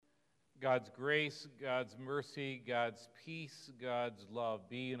God's grace, God's mercy, God's peace, God's love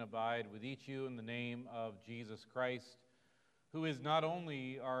be and abide with each of you in the name of Jesus Christ, who is not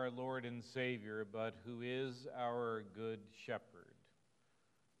only our Lord and Savior, but who is our good shepherd,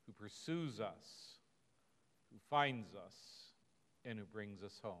 who pursues us, who finds us, and who brings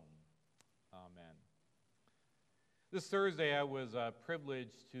us home. Amen. This Thursday, I was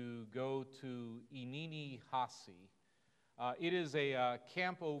privileged to go to Inini Hasi. It is a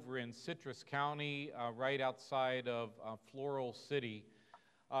camp over in Citrus County, right outside of Floral City.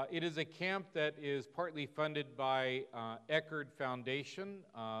 It is a camp that is partly funded by Eckerd Foundation,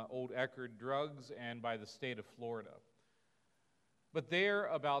 Old Eckerd Drugs, and by the state of Florida. But there,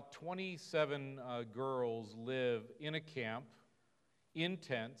 about 27 girls live in a camp, in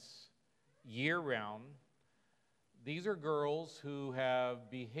tents, year-round. These are girls who have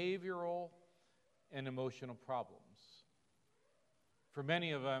behavioral and emotional problems. For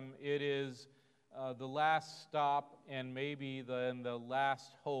many of them, it is the last stop and maybe the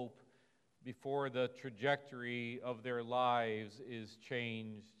last hope before the trajectory of their lives is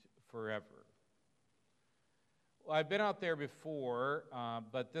changed forever. Well, I've been out there before,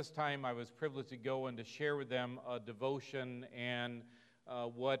 but this time I was privileged to go and to share with them a devotion and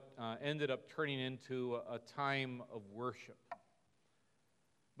what ended up turning into a time of worship.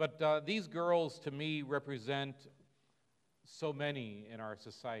 But these girls, to me, represent so many in our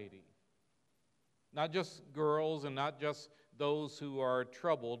society. Not just girls and not just those who are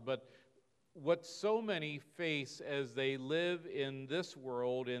troubled, but what so many face as they live in this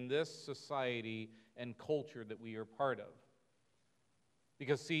world, in this society and culture that we are part of.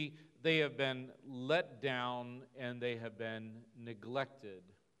 Because, see, they have been let down and they have been neglected.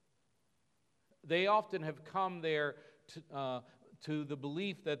 They often have come there to the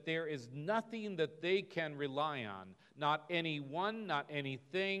belief that there is nothing that they can rely on. Not anyone, not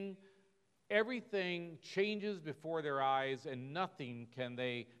anything. Everything changes before their eyes, and nothing can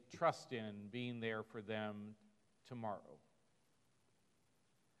they trust in being there for them tomorrow.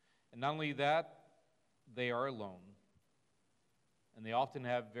 And not only that, they are alone. And they often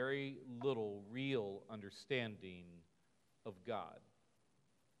have very little real understanding of God.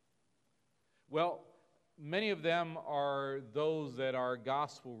 Well, many of them are those that our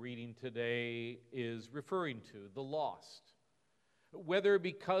gospel reading today is referring to, the lost. Whether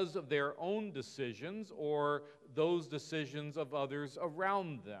because of their own decisions or those decisions of others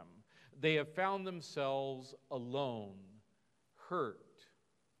around them, they have found themselves alone, hurt,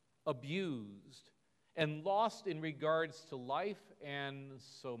 abused, and lost in regards to life and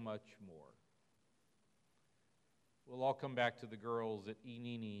so much more. We'll all come back to the girls at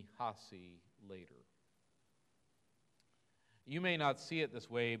Inini Hasi later. You may not see it this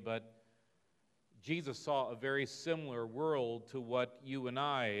way, but Jesus saw a very similar world to what you and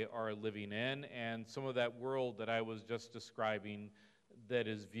I are living in, and some of that world that I was just describing that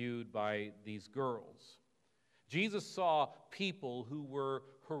is viewed by these girls. Jesus saw people who were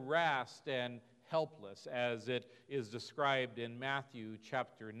harassed and helpless, as it is described in Matthew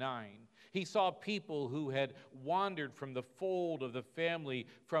chapter 9. He saw people who had wandered from the fold of the family,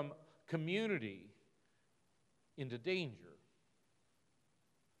 from community, into danger.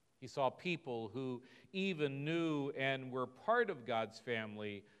 He saw people who even knew and were part of God's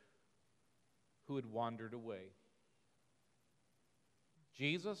family who had wandered away.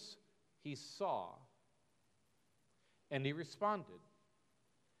 Jesus, he saw, and he responded.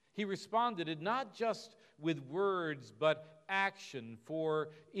 He responded not just with words, but action, for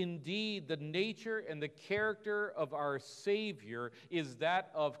indeed the nature and the character of our Savior is that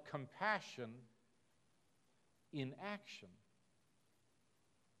of compassion in action.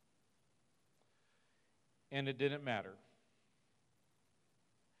 And it didn't matter.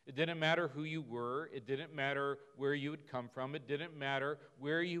 It didn't matter who you were. It didn't matter where you had come from. It didn't matter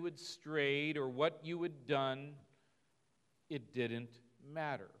where you had strayed or what you had done. It didn't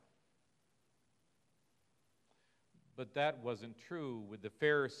matter. But that wasn't true with the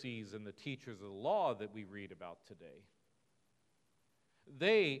Pharisees and the teachers of the law that we read about today.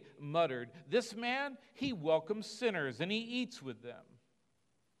 They muttered, "This man, he welcomes sinners and he eats with them."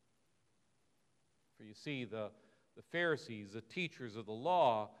 For you see, the Pharisees, the teachers of the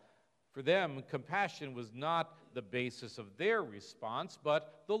law, for them, compassion was not the basis of their response,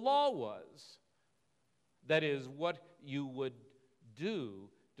 but the law was. That is, what you would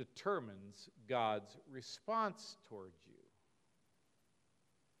do determines God's response towards you.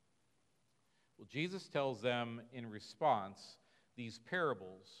 Well, Jesus tells them in response these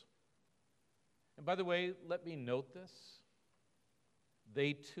parables. And by the way, let me note this.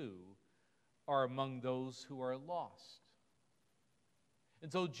 They too are among those who are lost.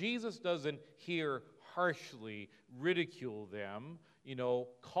 And so Jesus doesn't here harshly ridicule them,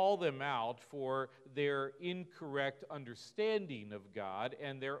 call them out for their incorrect understanding of God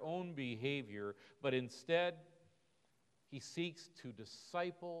and their own behavior, but instead, he seeks to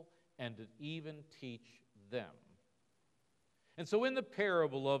disciple and to even teach them. And so in the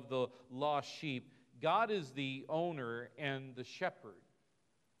parable of the lost sheep, God is the owner and the shepherd,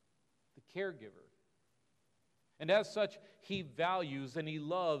 the caregiver. And as such, he values and he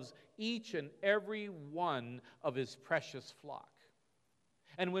loves each and every one of his precious flock.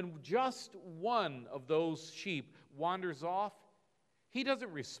 And when just one of those sheep wanders off, he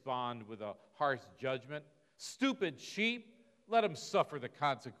doesn't respond with a harsh judgment. Stupid sheep, let him suffer the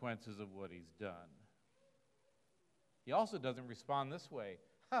consequences of what he's done. He also doesn't respond this way.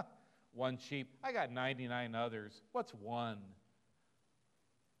 One sheep, I got 99 others. What's one?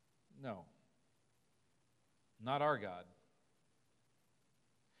 No. Not our God.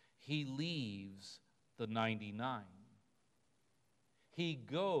 He leaves the 99. He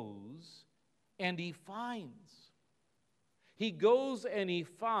goes and he finds. He goes and he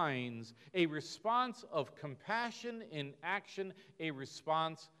finds a response of compassion in action, a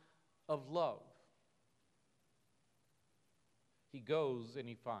response of love. He goes and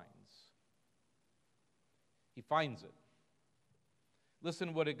he finds. He finds it.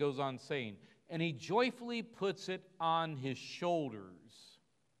 Listen what it goes on saying. And he joyfully puts it on his shoulders,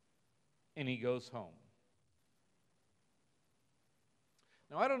 and he goes home.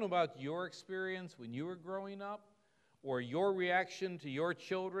 Now, I don't know about your experience when you were growing up, or your reaction to your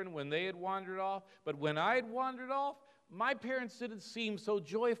children when they had wandered off, but when I had wandered off, my parents didn't seem so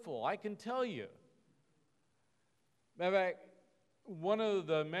joyful, I can tell you. Matter of fact, one of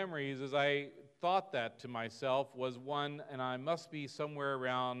the memories as I thought that to myself was one, and I must be somewhere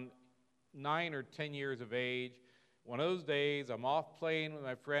around 9 or 10 years of age. One of those days, I'm off playing with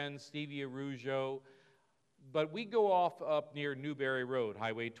my friend Stevie Arujo, but we go off up near Newberry Road,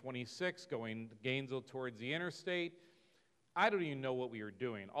 Highway 26, going to Gainesville towards the interstate. I don't even know what we were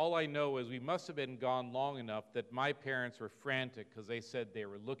doing. All I know is we must have been gone long enough that my parents were frantic because they said they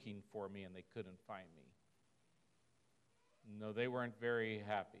were looking for me and they couldn't find me. No, they weren't very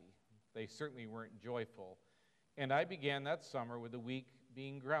happy. They certainly weren't joyful. And I began that summer with a week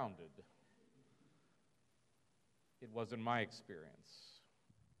being grounded. It wasn't my experience.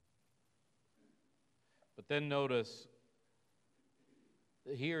 But then notice,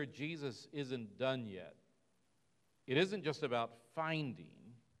 here Jesus isn't done yet. It isn't just about finding.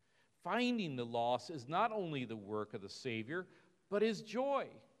 Finding the lost is not only the work of the Savior, but his joy.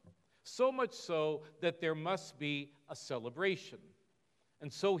 So much so that there must be a celebration.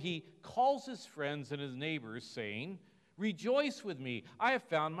 And so he calls his friends and his neighbors, saying, "Rejoice with me, I have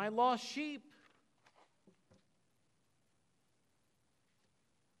found my lost sheep."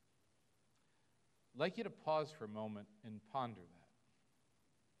 I'd like you to pause for a moment and ponder that.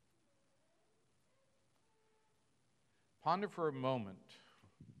 Ponder for a moment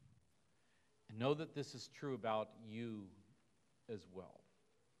and know that this is true about you as well.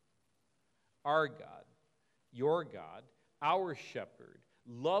 Our God, your God, our shepherd,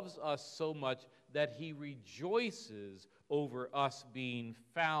 loves us so much that he rejoices over us being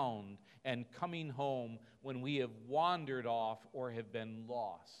found and coming home when we have wandered off or have been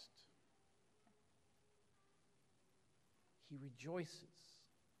lost. He rejoices.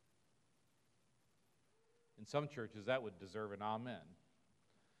 In some churches, that would deserve an amen.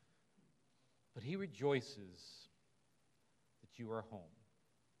 But he rejoices that you are home.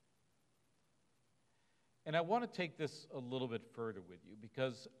 And I want to take this a little bit further with you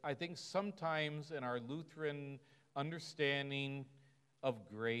because I think sometimes in our Lutheran understanding of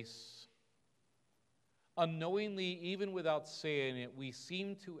grace, unknowingly, even without saying it, we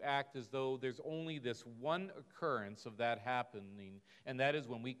seem to act as though there's only this one occurrence of that happening, and that is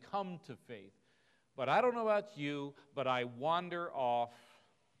when we come to faith. But I don't know about you, but I wander off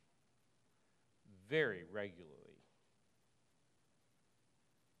very regularly.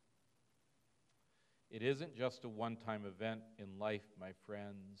 It isn't just a one-time event in life, my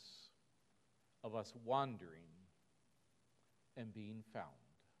friends, of us wandering and being found.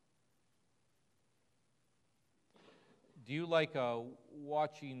 Do you like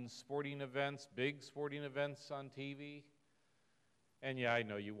watching sporting events, big sporting events on TV? And yeah, I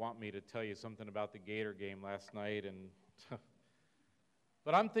know you want me to tell you something about the Gator game last night, and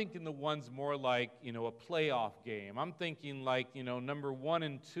But I'm thinking the ones more like, a playoff game. I'm thinking like, number 1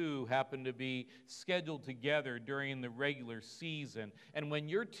 and 2 happen to be scheduled together during the regular season. And when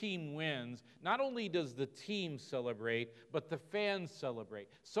your team wins, not only does the team celebrate, but the fans celebrate.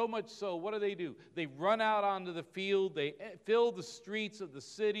 So much so, what do? They run out onto the field, they fill the streets of the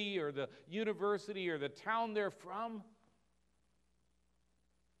city or the university or the town they're from.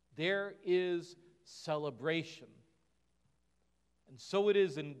 There is celebration. And so it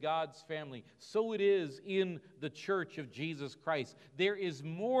is in God's family. So it is in the church of Jesus Christ. There is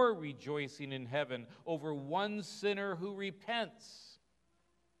more rejoicing in heaven over one sinner who repents.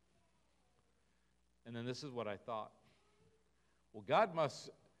 And then this is what I thought. Well, God must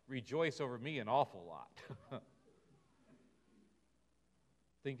rejoice over me an awful lot.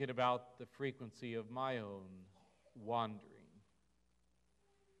 Thinking about the frequency of my own wandering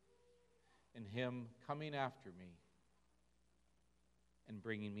and Him coming after me and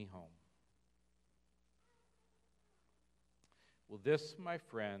bringing me home. Well, this, my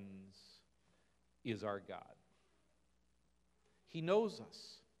friends, is our God. He knows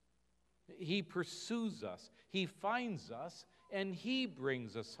us. He pursues us. He finds us, and He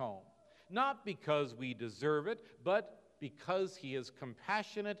brings us home. Not because we deserve it, but because He is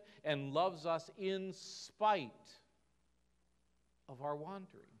compassionate and loves us in spite of our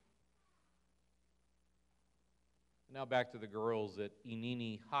wandering. Now back to the girls at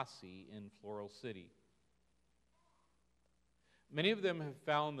Inini Hasi in Floral City. Many of them have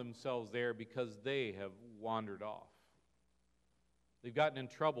found themselves there because they have wandered off. They've gotten in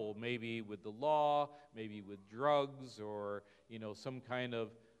trouble, maybe with the law, maybe with drugs, or some kind of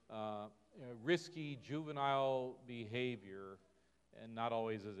risky juvenile behavior. And not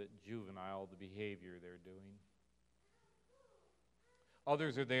always is it juvenile, the behavior they're doing.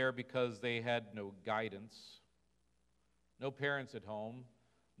 Others are there because they had no guidance. No parents at home,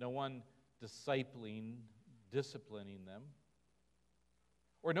 no one disciplining, disciplining them,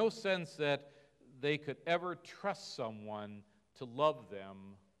 or no sense that they could ever trust someone to love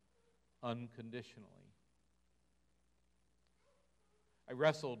them unconditionally. I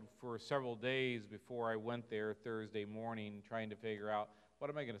wrestled for several days before I went there Thursday morning trying to figure out, what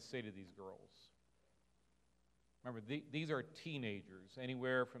am I going to say to these girls? Remember, these are teenagers,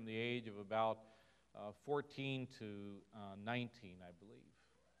 anywhere from the age of about 14 to 19, I believe.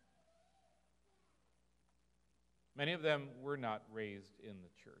 Many of them were not raised in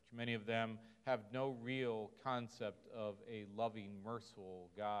the church. Many of them have no real concept of a loving, merciful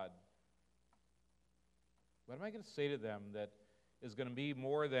God. What am I going to say to them that is going to be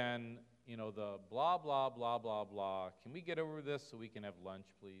more than, the blah, blah, blah, blah, blah? Can we get over this so we can have lunch,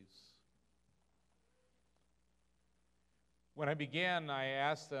 please? When I began, I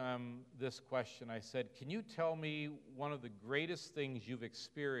asked them this question. I said, can you tell me one of the greatest things you've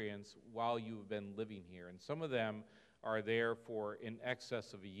experienced while you've been living here? And some of them are there for in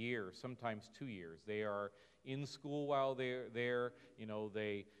excess of a year, sometimes 2 years. They are in school while they're there.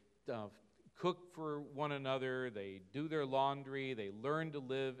 They cook for one another. They do their laundry. They learn to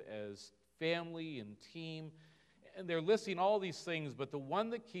live as family and team. And they're listing all these things, but the one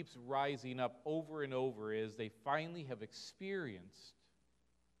that keeps rising up over and over is they finally have experienced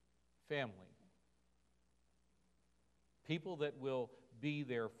family. People that will be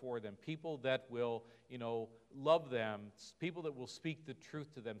there for them, people that will, love them, people that will speak the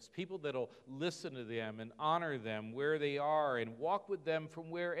truth to them, people that will listen to them and honor them where they are and walk with them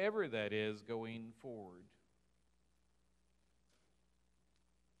from wherever that is going forward.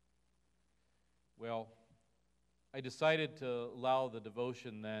 Well, I decided to allow the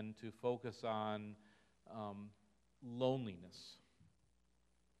devotion then to focus on loneliness,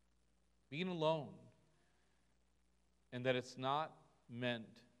 being alone, and that it's not meant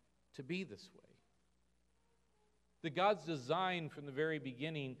to be this way. That God's design from the very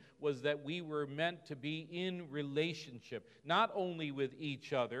beginning was that we were meant to be in relationship, not only with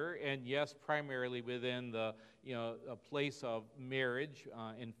each other, and yes, primarily within the a place of marriage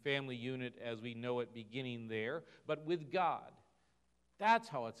and family unit as we know it beginning there, but with God. That's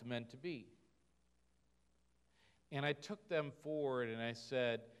how it's meant to be. And I took them forward and I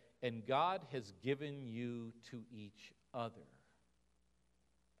said, and God has given you to each other.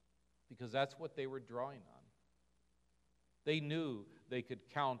 Because that's what they were drawing on. They knew they could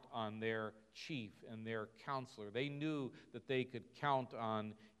count on their chief and their counselor. They knew that they could count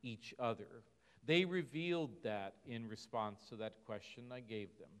on each other. They revealed that in response to that question I gave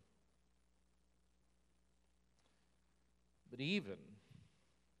them. But even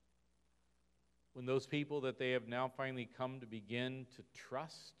when those people that they have now finally come to begin to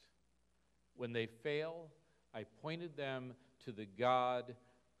trust, when they fail, I pointed them to the God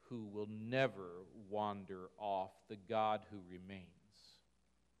who will never wander off, the God who remains.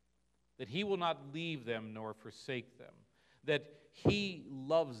 That he will not leave them nor forsake them. That he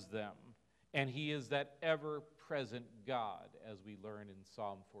loves them, and he is that ever-present God, as we learn in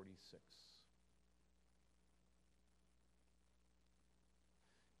Psalm 46.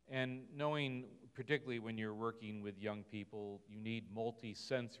 And knowing, particularly when you're working with young people, you need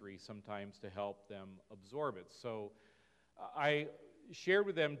multi-sensory sometimes to help them absorb it. So I shared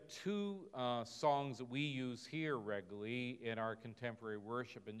with them two songs that we use here regularly in our contemporary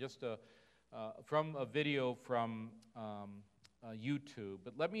worship, and just from a video from YouTube.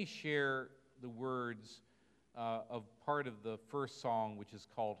 But let me share the words of part of the first song, which is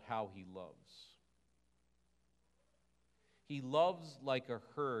called How He Loves. He loves like a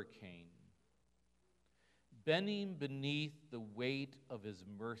hurricane, bending beneath the weight of his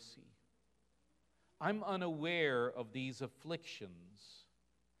mercy. I'm unaware of these afflictions,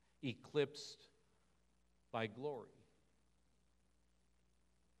 eclipsed by glory.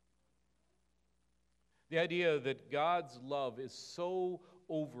 The idea that God's love is so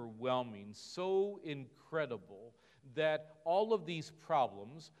overwhelming, so incredible, that all of these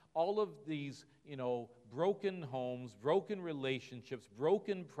problems, all of these, broken homes, broken relationships,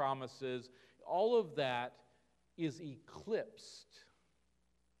 broken promises, all of that is eclipsed,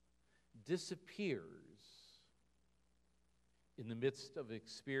 disappears in the midst of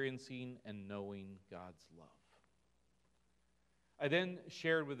experiencing and knowing God's love. I then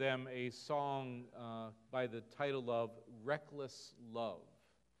shared with them a song by the title of Reckless Love.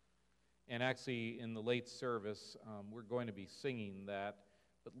 And actually, in the late service, we're going to be singing that.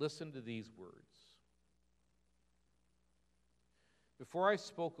 But listen to these words. Before I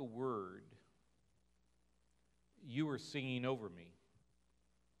spoke a word, you were singing over me.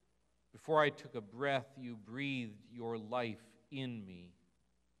 Before I took a breath, you breathed your life in me.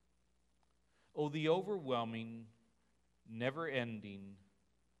 Oh, the overwhelming, never-ending,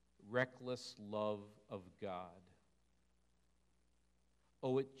 reckless love of God.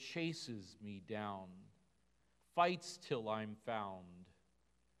 Oh, it chases me down, fights till I'm found,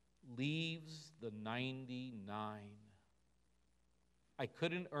 leaves the 99. I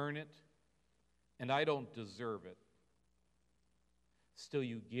couldn't earn it, and I don't deserve it. Still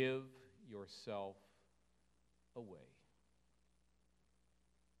you give yourself away.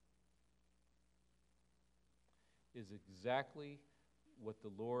 Is exactly what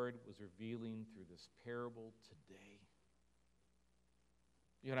the Lord was revealing through this parable today.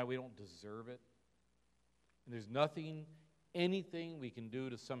 You and I, we don't deserve it. And there's nothing, anything we can do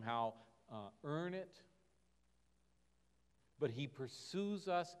to somehow earn it. But he pursues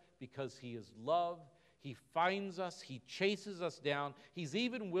us because he is love. He finds us. He chases us down. He's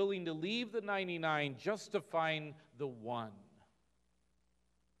even willing to leave the 99 just to find the one.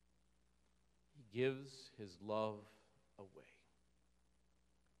 He gives his love away.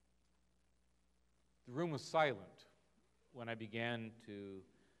 The room was silent when I began to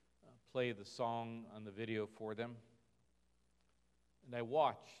play the song on the video for them. And I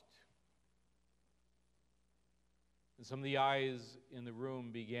watched. And some of the eyes in the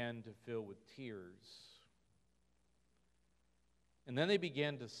room began to fill with tears. And then they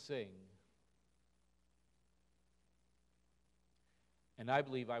began to sing. And I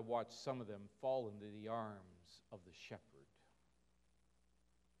believe I watched some of them fall into the arms of the shepherd.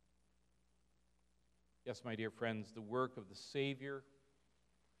 Yes, my dear friends, the work of the Savior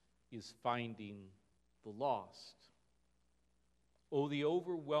is finding the lost. Oh, the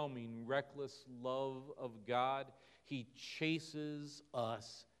overwhelming, reckless love of God. He chases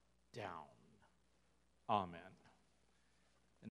us down. Amen.